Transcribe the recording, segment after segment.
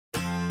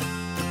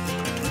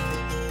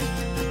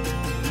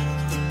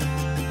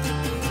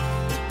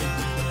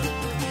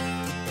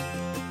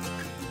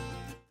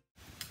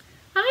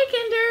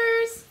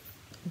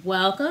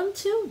Welcome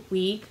to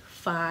week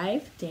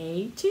 5,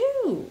 day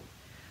 2.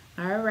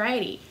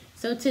 Alrighty,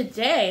 so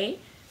today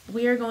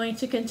we are going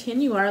to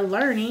continue our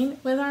learning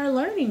with our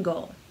learning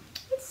goal.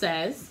 It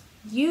says,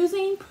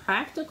 using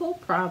practical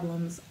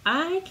problems,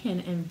 I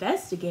can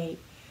investigate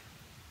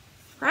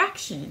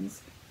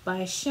fractions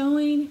by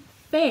showing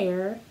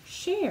fair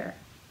share.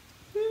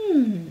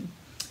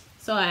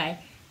 So I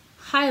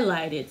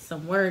highlighted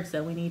some words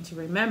that we need to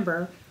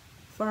remember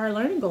for our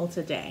learning goal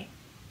today.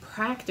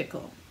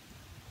 Practical.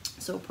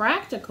 So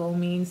practical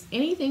means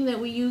anything that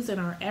we use in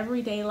our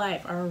everyday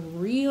life, our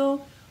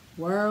real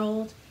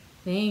world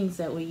things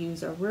that we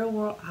use, our real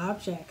world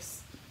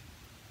objects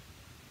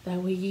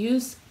that we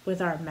use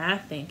with our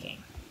math thinking.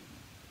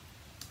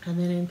 And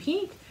then in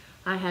pink,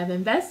 I have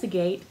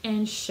investigate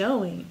and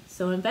showing.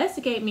 So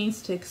investigate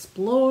means to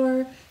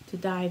explore, to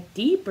dive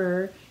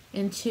deeper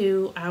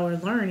into our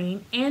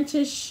learning, and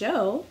to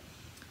show,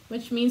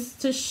 which means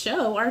to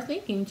show our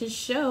thinking, to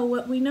show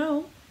what we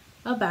know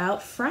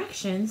about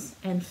fractions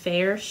and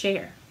fair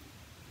share.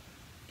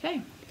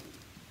 Okay,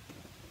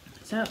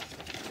 so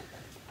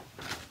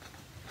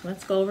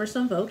let's go over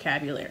some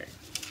vocabulary.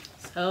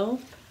 So,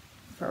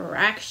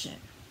 fraction.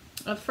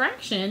 A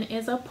fraction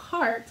is a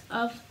part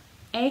of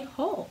a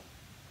whole.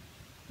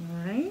 All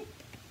right.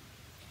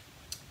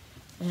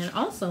 And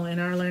also in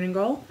our learning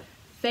goal,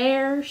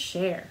 fair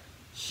share.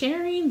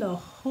 Sharing the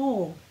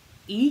whole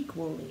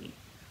equally.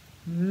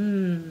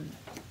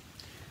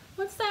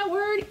 What's that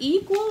word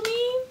equal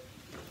mean?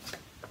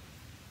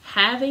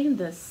 Having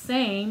the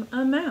same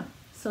amount.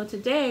 So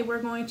today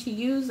we're going to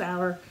use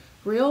our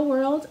real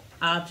world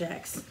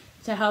objects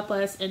to help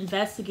us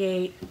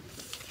investigate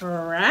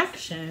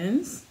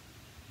fractions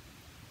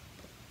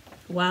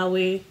while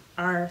we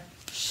are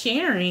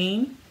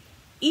sharing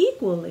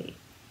equally.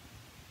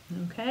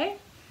 Okay?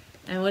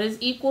 And what does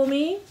equal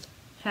mean?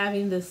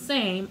 Having the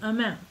same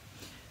amount.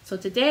 So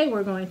today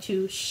we're going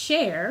to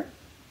share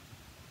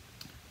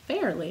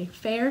fairly,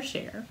 fair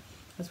share,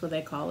 that's what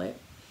they call it.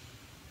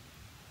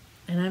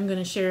 And I'm going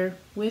to share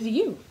with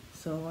you.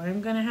 So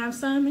I'm going to have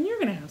some and you're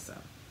going to have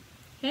some.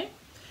 Okay?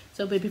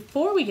 So but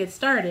before we get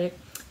started,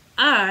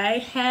 I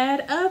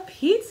had a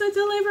pizza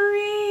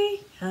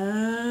delivery.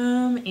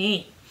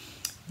 Yummy.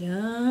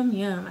 Yum,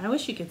 yum. I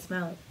wish you could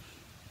smell it.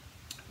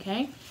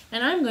 Okay?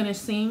 And I'm going to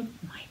sing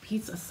my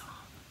pizza song.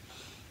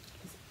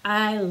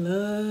 I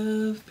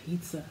love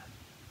pizza.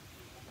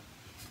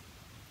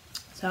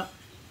 So,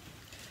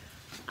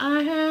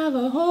 I have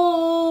a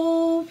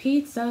whole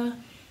pizza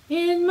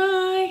in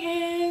my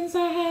hands.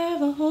 I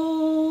have a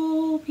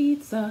whole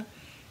pizza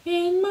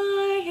in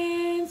my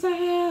hands. I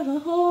have a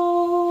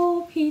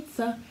whole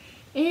pizza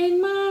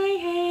in my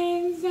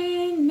hands,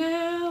 and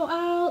now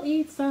I'll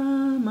eat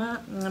some.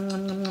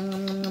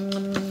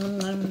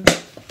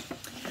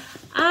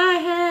 I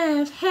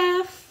have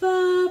half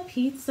a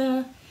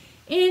pizza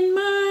in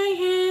my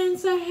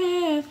hands. I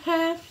have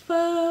half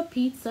a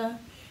pizza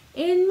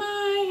in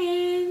my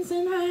hands,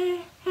 and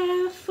I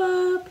have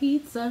a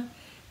pizza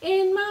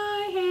in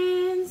my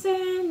hands,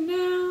 and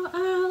now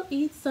I'll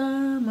eat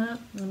some.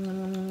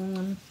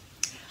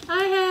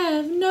 I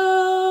have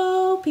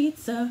no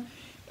pizza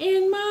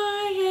in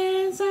my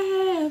hands. I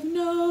have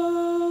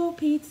no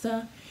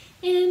pizza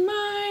in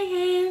my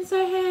hands.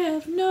 I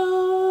have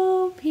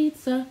no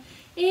pizza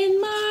in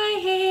my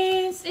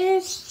hands.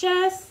 It's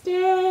just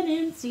an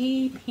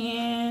empty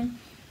pan.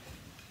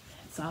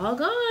 It's all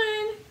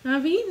gone.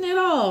 I've eaten it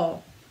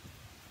all.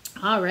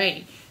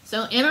 Alright,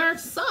 so in our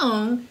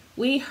song,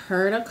 we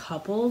heard a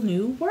couple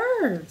new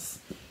words.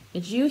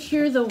 Did you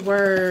hear the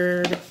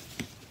word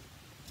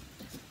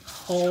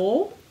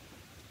whole?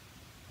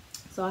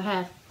 So I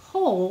have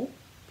whole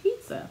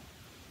pizza.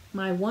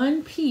 My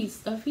one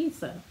piece of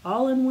pizza.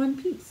 All in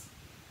one piece.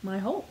 My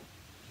whole.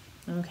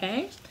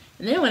 Okay?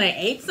 And then when I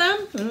ate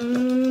some,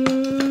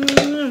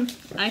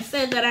 I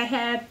said that I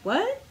had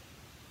what?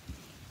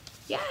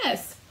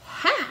 Yes,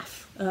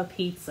 half a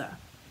pizza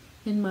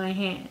in my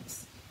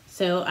hands.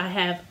 So I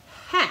have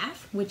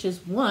half, which is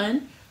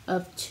one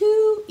of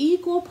 2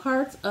 equal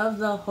parts of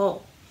the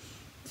whole.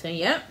 So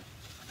yep,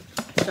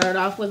 start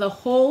off with a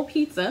whole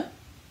pizza.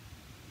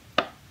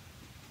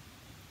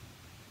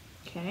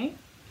 Okay,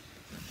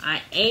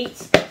 I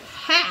ate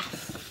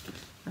half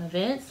of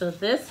it. So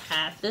this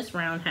half, this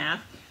round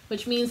half,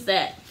 which means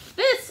that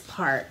this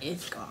part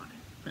is gone.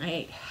 I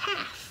ate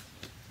half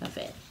of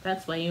it.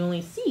 That's why you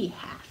only see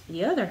half.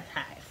 The other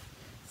half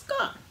is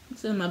gone.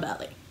 It's in my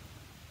belly.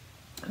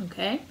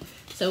 Okay,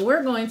 so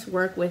we're going to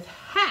work with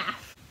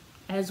half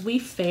as we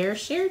fair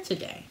share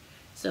today.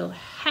 So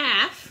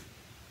half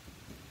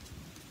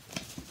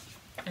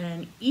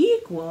and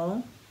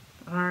equal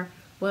are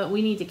what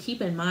we need to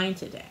keep in mind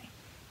today,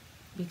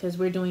 because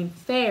we're doing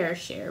fair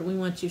share. We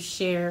want to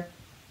share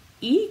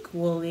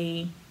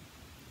equally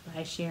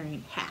by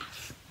sharing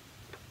half.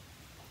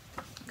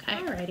 Okay,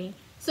 alrighty.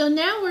 So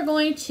now we're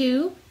going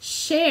to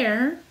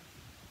share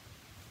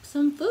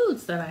some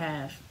foods that I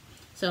have.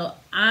 So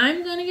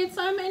I'm going to get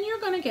some and you're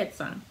going to get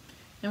some.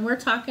 And we're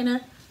talking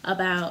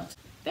about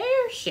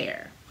fair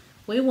share.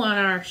 we want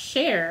our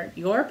share,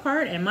 your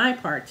part and my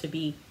part, to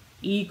be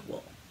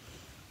equal.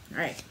 All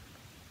right.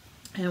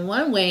 And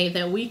one way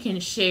that we can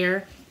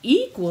share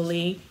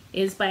equally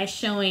is by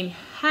showing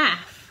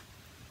half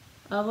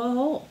of a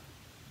whole.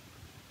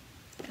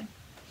 Okay.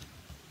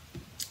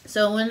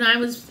 So when I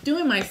was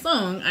doing my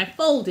song, I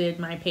folded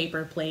my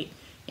paper plate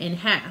in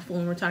half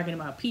when we're talking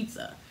about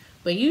pizza.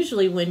 But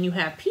usually when you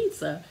have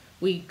pizza,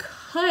 we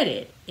cut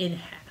it in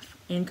half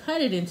and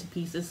cut it into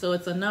pieces so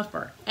it's enough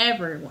for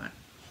everyone.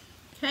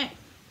 Okay.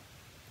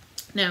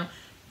 Now,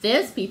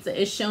 this pizza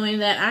is showing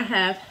that I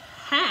have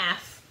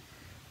half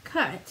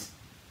cut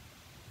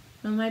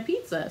of my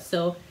pizza.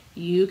 So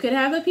you could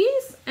have a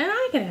piece and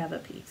I could have a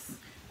piece.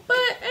 But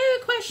I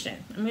have a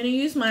question. I'm going to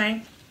use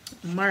my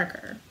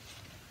marker,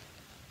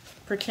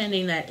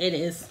 pretending that it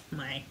is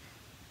my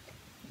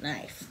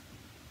knife.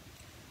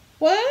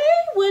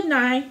 Why wouldn't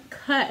I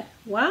cut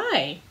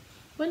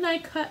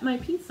my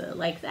pizza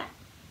like that?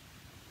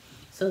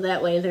 So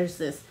that way there's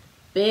this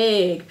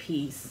big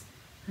piece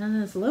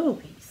and this little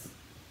piece.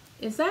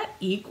 Is that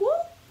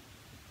equal?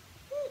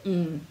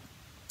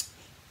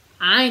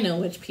 I know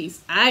which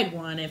piece I'd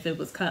want if it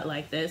was cut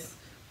like this.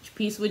 Which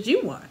piece would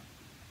you want?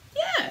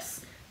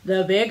 Yes,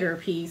 the bigger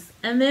piece.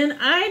 And then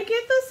I'd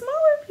get the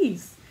smaller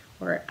piece.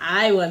 Or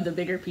I want the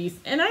bigger piece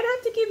and I'd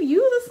have to give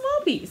you the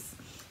small piece.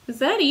 Is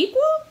that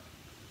equal?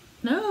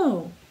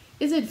 No.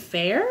 Is it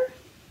fair?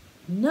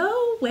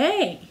 No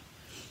way.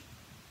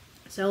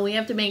 So we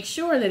have to make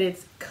sure that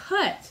it's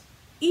cut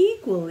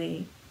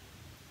equally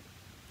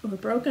or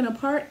broken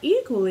apart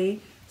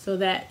equally so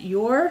that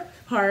your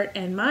part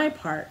and my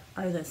part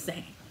are the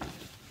same.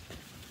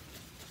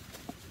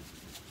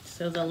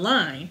 So the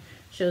line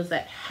shows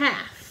that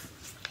half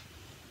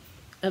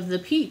of the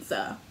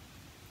pizza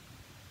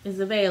is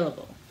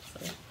available.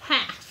 So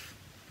half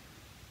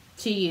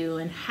to you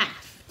and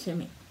half to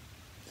me.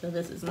 So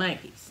this is my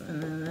piece,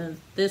 and then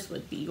this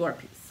would be your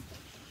piece.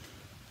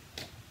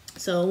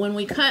 So when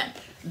we cut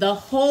the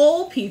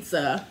whole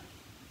pizza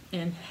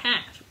in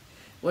half,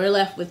 we're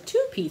left with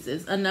two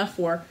pieces, enough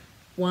for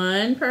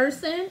one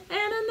person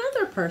and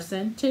another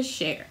person to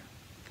share.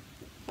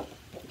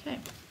 Okay,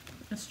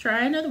 let's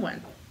try another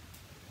one.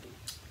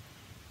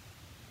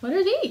 What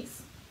are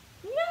these?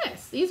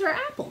 Yes, these are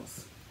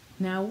apples.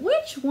 Now,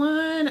 which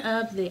one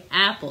of the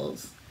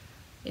apples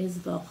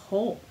is the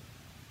whole?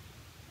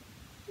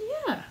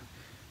 Yeah,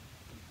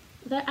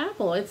 the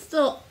apple. It's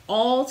still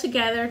all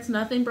together. It's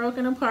nothing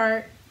broken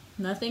apart,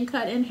 nothing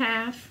cut in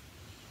half.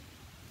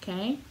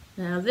 Okay,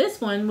 now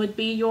this one would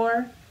be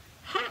your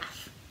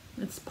half.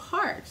 It's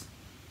part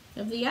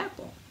of the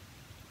apple.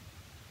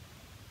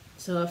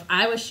 So if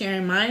I was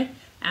sharing my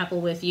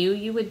apple with you,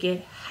 you would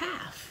get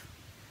half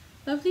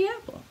of the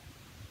apple.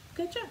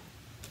 Good job.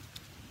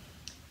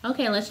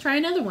 Okay, let's try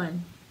another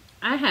one.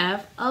 I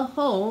have a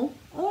whole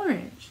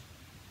orange.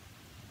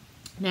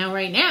 Now,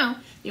 right now,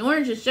 the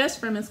orange is just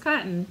for Miss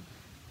Cotton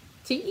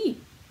to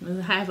eat.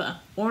 I have an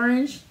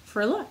orange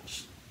for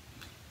lunch.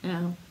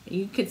 Now,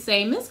 you could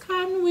say, Miss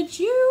Cotton, would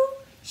you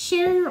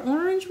share your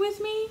orange with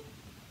me?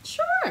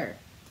 Sure,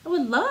 I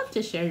would love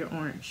to share your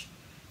orange.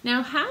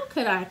 Now, how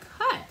could I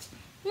cut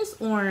this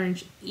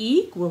orange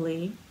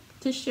equally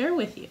to share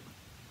with you?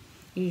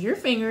 Use your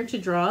finger to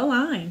draw a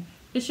line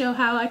to show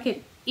how I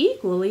could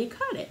equally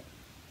cut it.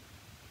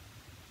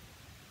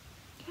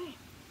 Okay.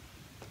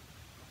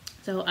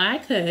 So I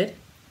could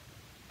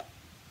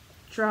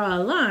draw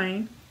a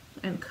line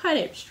and cut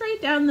it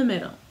straight down the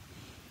middle,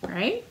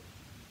 right?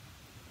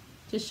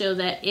 To show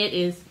that it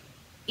is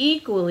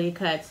equally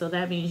cut. So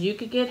that means you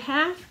could get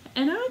half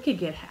and I could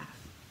get half,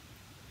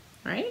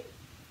 right?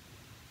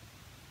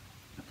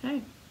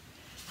 Okay.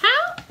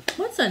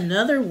 What's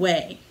another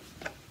way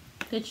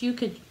that you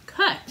could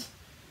cut?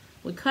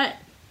 We cut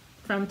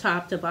from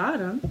top to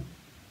bottom.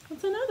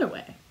 What's another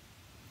way?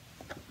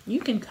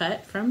 You can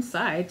cut from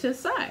side to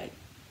side.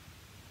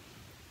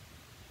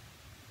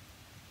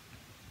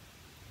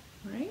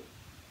 Right?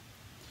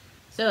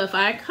 So if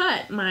I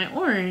cut my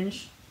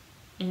orange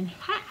in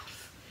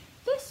half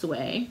this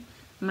way,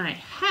 my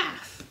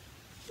half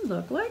would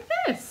look like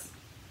this.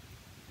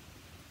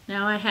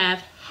 Now I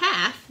have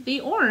half the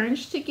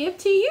orange to give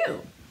to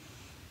you.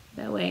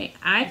 That way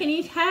I can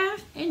eat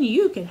half and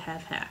you can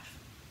have half.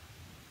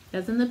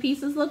 Doesn't the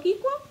pieces look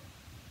equal?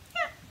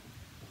 Yeah.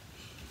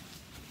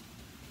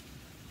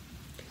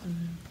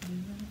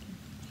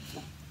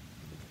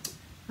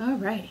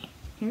 Alrighty,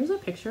 here's a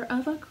picture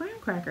of a graham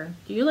cracker.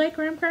 Do you like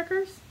graham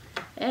crackers?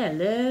 I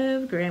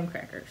love graham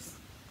crackers.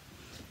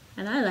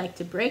 And I like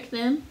to break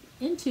them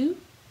into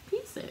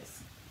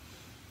pieces.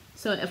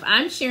 So if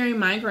I'm sharing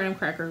my graham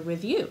cracker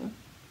with you,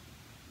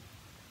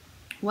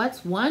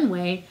 what's one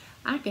way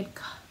I could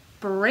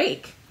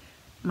break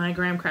my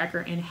graham cracker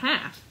in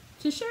half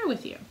to share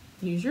with you?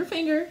 Use your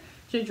finger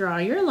to draw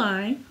your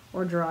line,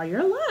 or draw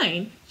your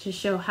line to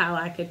show how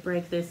I could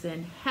break this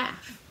in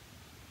half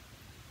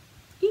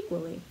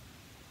equally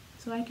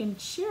so I can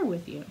share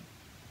with you.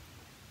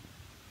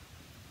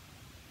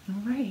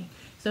 Alright,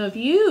 so if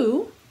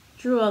you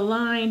drew a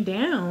line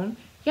down,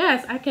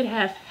 yes, I could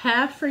have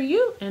half for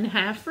you and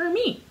half for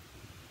me.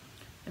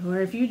 Or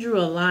if you drew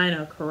a line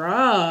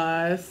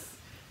across,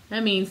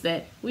 that means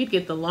that we'd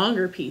get the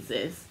longer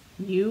pieces.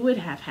 You would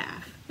have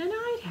half, and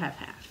I'd have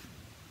half.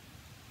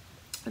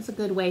 That's a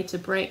good way to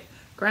break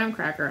graham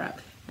cracker up.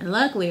 And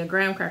luckily, a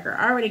graham cracker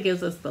already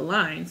gives us the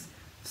lines.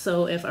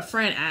 So if a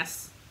friend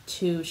asks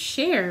to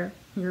share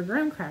your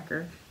graham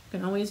cracker, you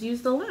can always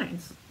use the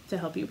lines to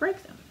help you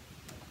break them.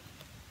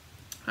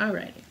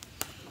 Alrighty.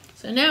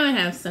 So now I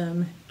have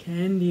some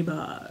candy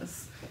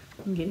bars.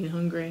 I'm getting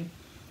hungry.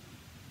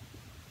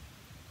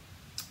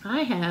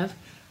 I have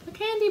a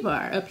candy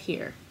bar up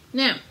here.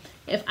 Now,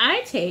 if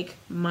I take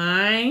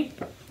my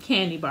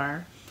candy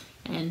bar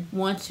and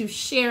want to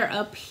share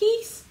a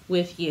piece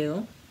with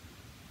you,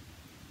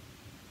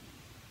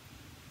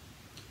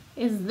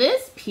 is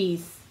this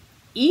piece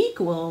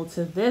equal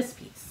to this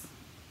piece?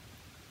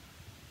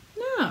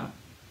 No.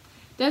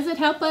 Does it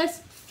help us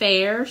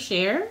fair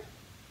share?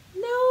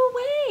 No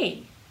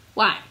way.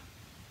 Why?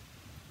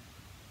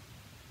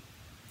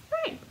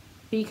 Right,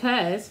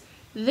 because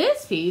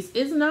this piece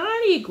is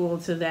not equal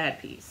to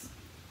that piece.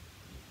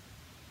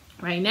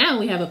 Right now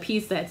we have a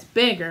piece that's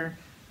bigger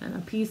and a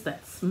piece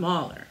that's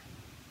smaller.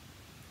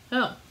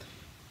 So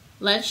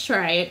let's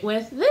try it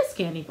with this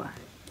candy bar.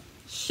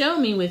 Show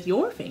me with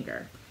your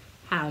finger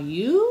how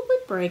you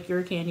would break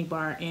your candy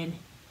bar in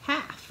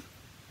half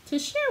to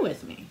share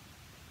with me.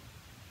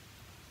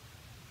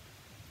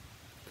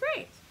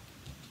 Great.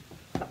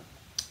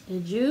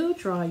 Did you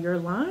draw your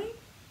line?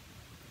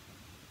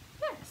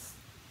 Yes.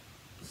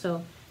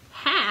 So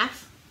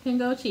half can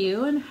go to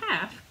you and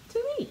half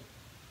to me.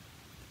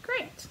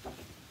 Great.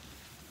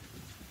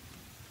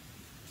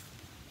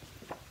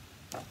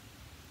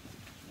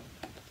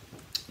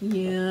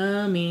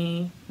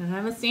 Yummy. I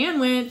have a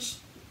sandwich.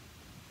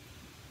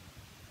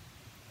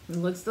 It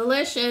looks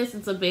delicious.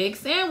 It's a big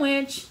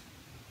sandwich.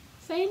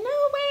 Say, no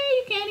way,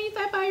 you can't eat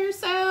that by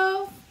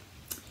yourself.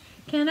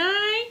 Can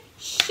I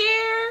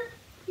share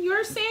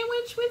your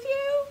sandwich with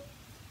you?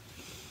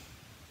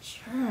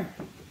 Sure.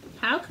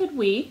 How could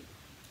we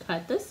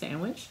cut the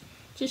sandwich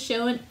to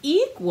show an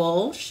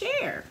equal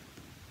share?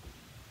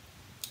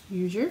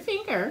 Use your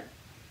finger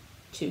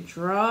to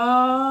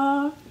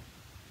draw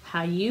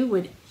how you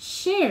would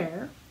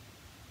share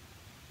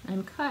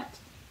and cut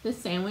the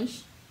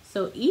sandwich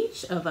so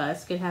each of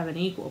us could have an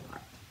equal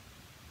part.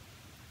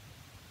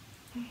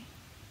 Okay.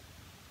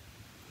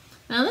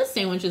 Now this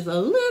sandwich is a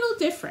little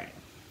different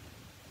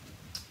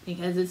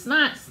because it's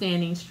not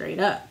standing straight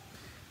up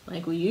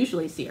like we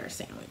usually see our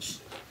sandwich.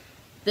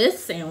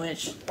 This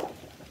sandwich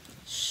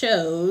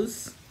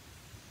shows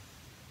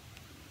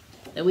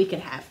that we could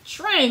have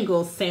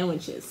triangle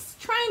sandwiches,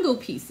 triangle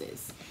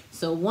pieces.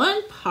 So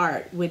one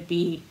part would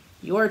be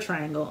your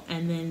triangle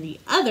and then the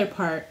other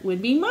part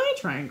would be my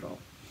triangle.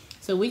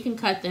 So we can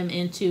cut them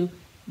into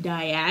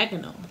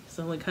diagonal.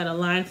 So we cut a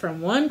line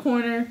from one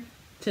corner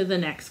to the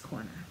next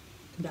corner.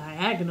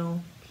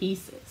 Diagonal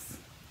pieces.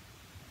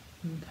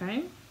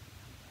 Okay?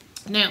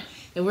 Now,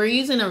 if we're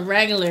using a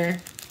regular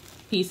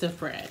piece of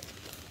bread,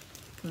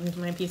 here's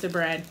my piece of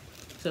bread.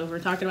 So if we're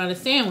talking about a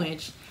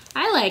sandwich,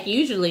 I like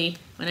usually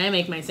when I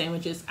make my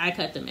sandwiches, I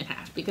cut them in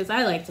half because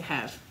I like to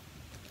have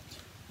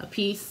a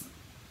piece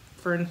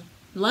for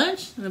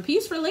lunch and a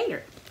piece for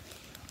later.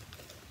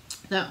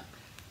 So,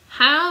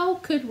 how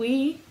could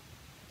we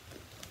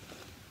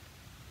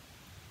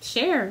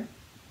share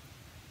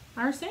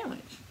our sandwich?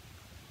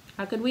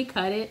 How could we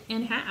cut it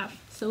in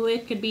half so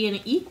it could be an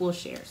equal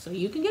share? So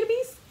you can get a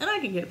piece and I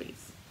can get a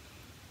piece.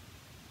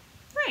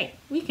 Right,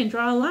 we can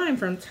draw a line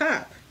from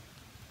top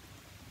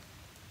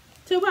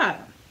to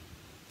bottom.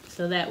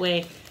 So that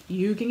way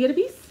you can get a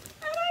piece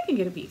and I can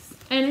get a piece.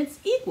 And it's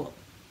equal.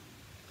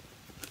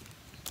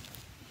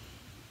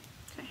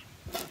 Okay.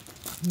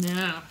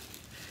 Now,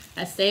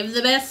 I saved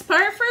the best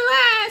part for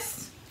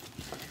last.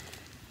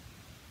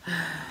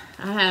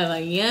 I have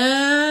a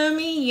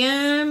yummy,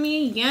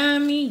 yummy,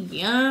 yummy,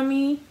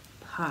 yummy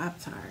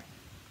Pop-Tart.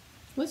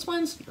 Which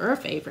one's your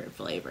favorite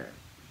flavor?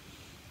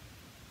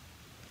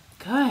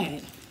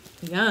 Good.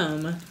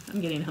 Yum.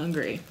 I'm getting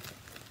hungry.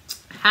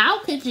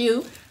 How could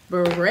you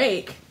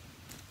break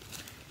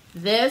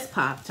this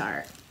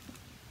Pop-Tart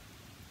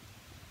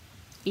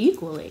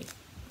equally?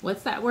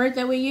 What's that word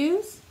that we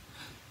use?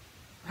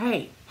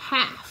 Right,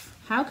 half.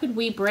 How could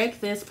we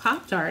break this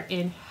Pop-Tart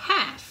in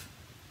half?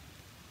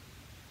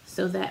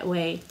 So that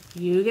way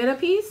you get a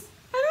piece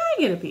and I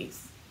get a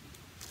piece.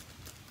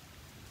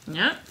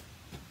 Yeah.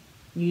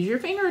 Use your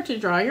finger to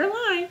draw your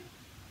line.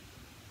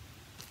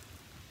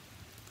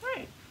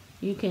 Right.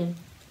 You can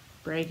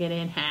break it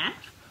in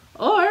half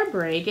or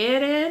break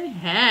it in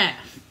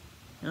half.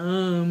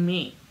 Oh,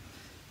 me.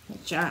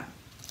 Good job.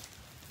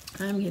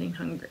 I'm getting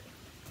hungry.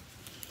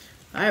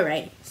 All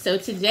right. So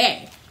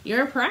today,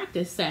 your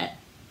practice set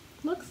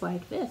looks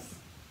like this.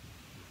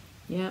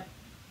 Yep.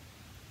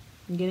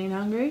 You getting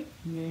hungry?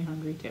 I'm getting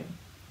hungry too.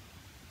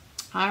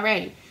 All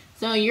right.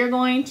 So you're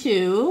going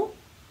to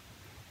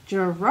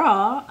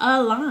draw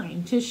a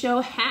line to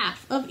show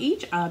half of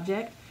each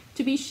object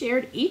to be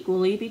shared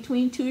equally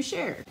between two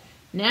sharers.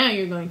 Now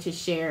you're going to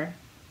share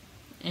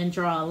and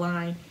draw a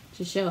line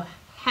to show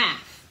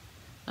half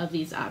of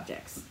these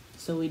objects.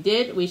 So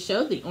we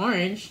showed the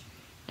orange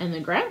and the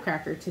graham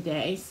cracker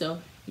today. So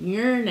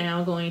you're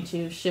now going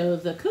to show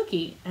the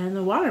cookie and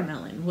the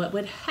watermelon. What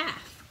would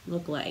half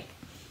look like?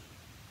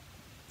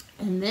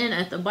 And then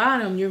at the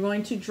bottom, you're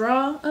going to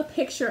draw a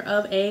picture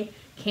of a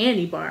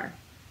candy bar.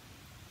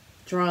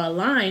 Draw a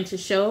line to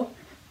show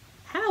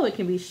how it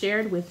can be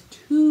shared with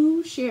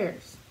 2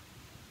 shares.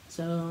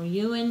 So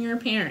you and your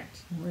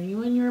parent, or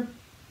you and your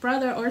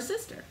brother or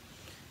sister.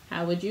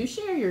 How would you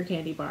share your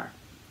candy bar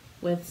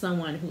with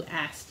someone who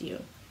asked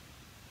you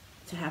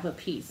to have a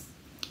piece?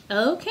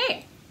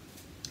 Okay.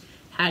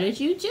 How did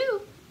you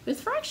do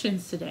with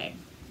fractions today?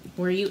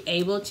 Were you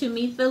able to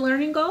meet the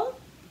learning goal?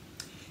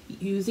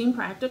 Using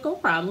practical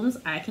problems,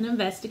 I can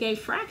investigate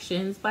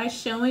fractions by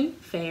showing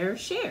fair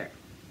share.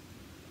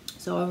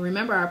 So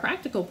remember, our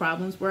practical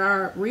problems were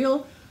our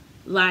real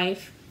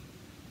life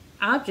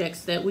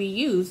objects that we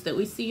use, that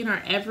we see in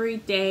our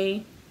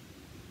everyday,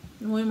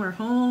 when we're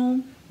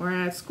home or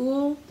at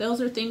school. Those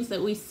are things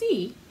that we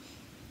see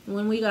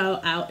when we go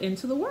out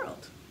into the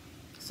world.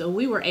 So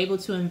we were able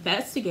to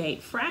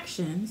investigate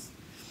fractions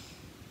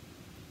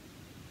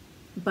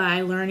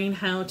by learning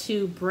how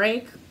to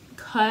break,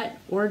 cut,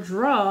 or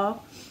draw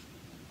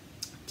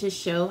to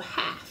show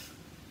half,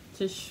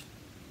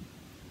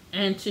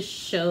 and to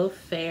show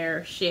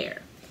fair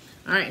share.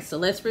 All right, so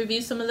let's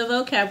review some of the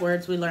vocab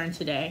words we learned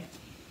today.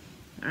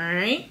 All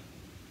right,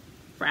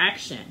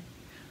 fraction,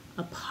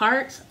 a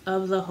part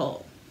of the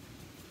whole.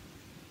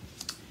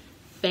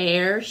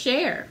 Fair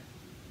share,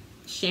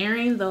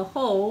 sharing the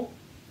whole,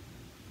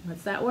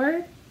 what's that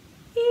word?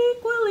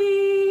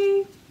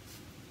 Equally.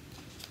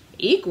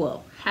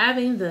 Equal,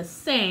 having the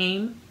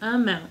same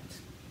amount.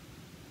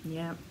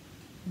 Yep,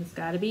 it's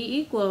got to be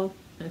equal.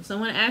 If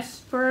someone asks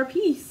for a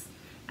piece,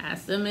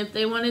 ask them if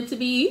they want it to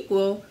be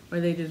equal or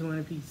they just want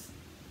a piece.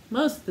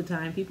 Most of the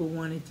time, people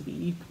want it to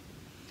be equal.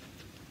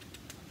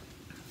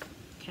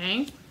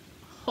 Okay,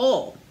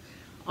 whole,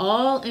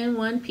 all in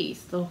one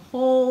piece, the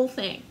whole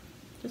thing,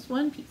 just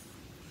one piece.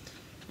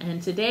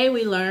 And today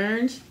we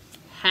learned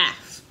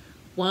half,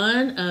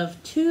 one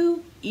of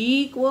 2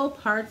 equal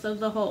parts of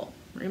the whole.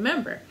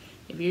 Remember,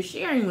 if you're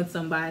sharing with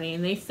somebody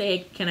and they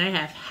say, can I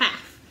have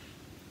half?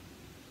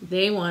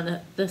 They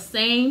want the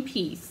same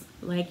piece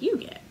like you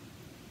get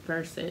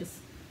versus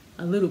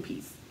a little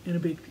piece and a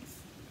big piece.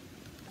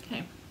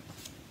 Okay,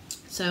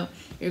 so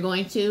you're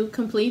going to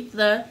complete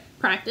the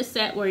practice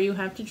set where you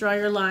have to draw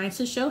your lines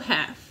to show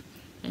half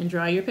and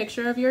draw your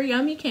picture of your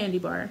yummy candy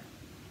bar.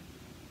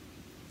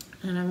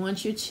 And I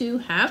want you to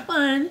have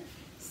fun,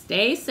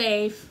 stay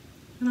safe,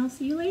 and I'll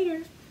see you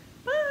later.